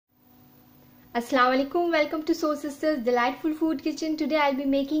Assalamu alaikum, welcome to Soul Sisters Delightful Food Kitchen. Today I'll be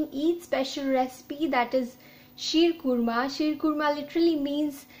making Eid special recipe, that is Sheer Kurma. Sheer Kurma literally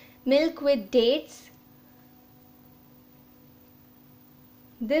means milk with dates.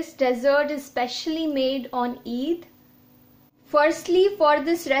 This dessert is specially made on Eid. Firstly, for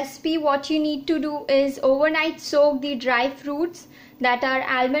this recipe what you need to do is overnight soak the dry fruits, that are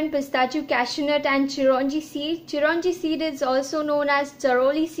almond, pistachio, cashewnut and Chironji seed. Chironji seed is also known as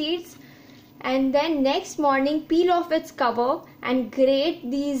Charoli seeds. And then next morning peel off its cover and grate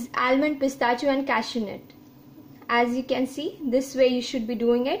these almond, pistachio and cashewnut. As you can see, this way you should be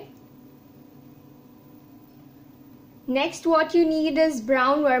doing it. Next what you need is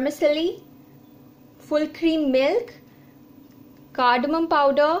brown vermicelli, full cream milk, cardamom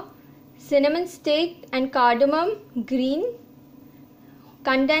powder, cinnamon stick and cardamom green,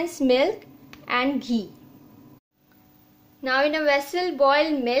 condensed milk and ghee. Now in a vessel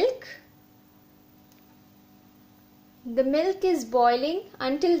boil milk. The milk is boiling.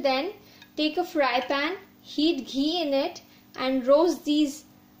 Until then, take a fry pan, heat ghee in it and roast these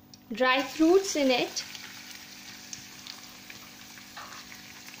dry fruits in it.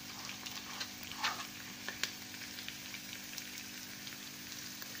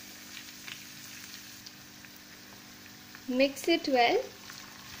 Mix it well.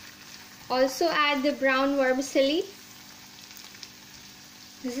 Also add the brown vermicelli.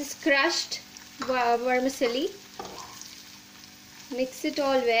 This is crushed vermicelli. Mix it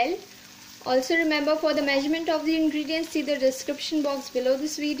all well. Also remember, for the measurement of the ingredients, see the description box below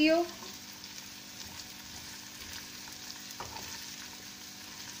this video.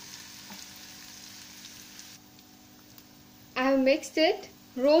 I have mixed it.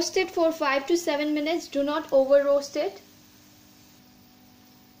 Roast it for 5 to 7 minutes. Do not over roast it.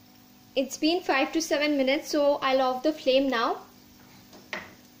 It's been 5 to 7 minutes, so I'll off the flame now.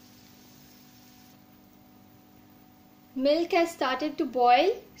 Milk has started to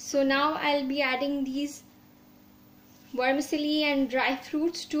boil, so now I'll be adding these vermicelli and dry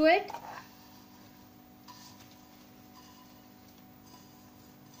fruits to it.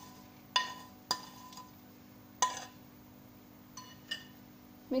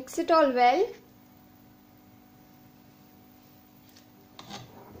 Mix it all well.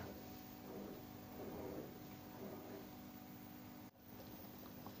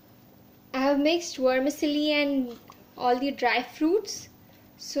 I have mixed vermicelli and all the dry fruits.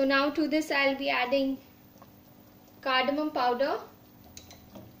 So now to this I'll be adding cardamom powder.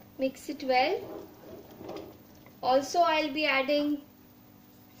 Mix it well. Also I'll be adding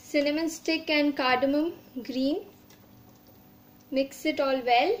cinnamon stick and cardamom green. Mix it all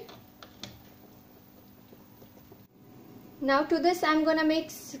well. Now to this I'm gonna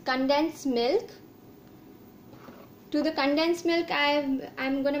mix condensed milk. To the condensed milk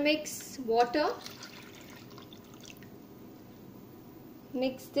I'm gonna mix water.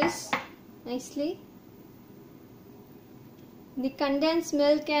 Mix this nicely. The condensed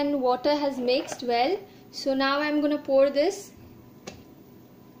milk and water has mixed well. So now I'm gonna pour this.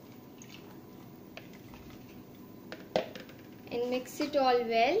 And mix it all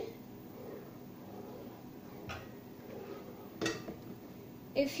well.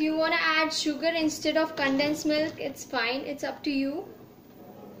 If you wanna add sugar instead of condensed milk, it's fine. It's up to you.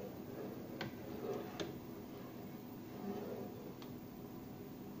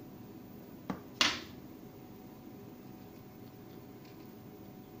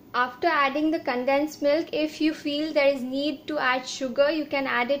 After adding the condensed milk, if you feel there is need to add sugar, you can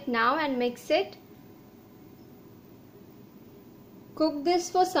add it now and mix it. Cook this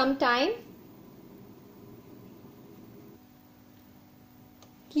for some time.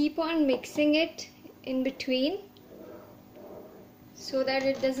 Keep on mixing it in between so that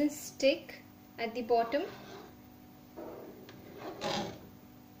it doesn't stick at the bottom.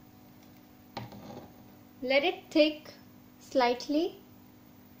 Let it thick slightly.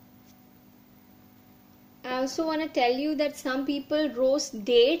 I also want to tell you that some people roast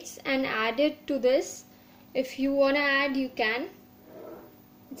dates and add it to this. If you want to add, you can.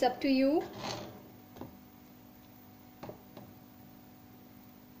 It's up to you.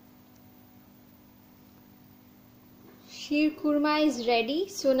 Sheer Kurma is ready.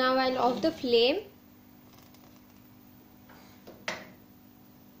 So now I'll off the flame.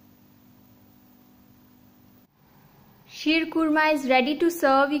 Sheer Kurma is ready to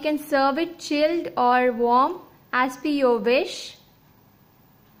serve. You can serve it chilled or warm as per your wish.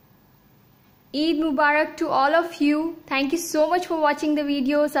 Eid Mubarak to all of you. Thank you so much for watching the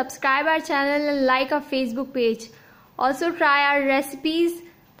video. Subscribe our channel and like our Facebook page. Also try our recipes.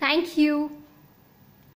 Thank you.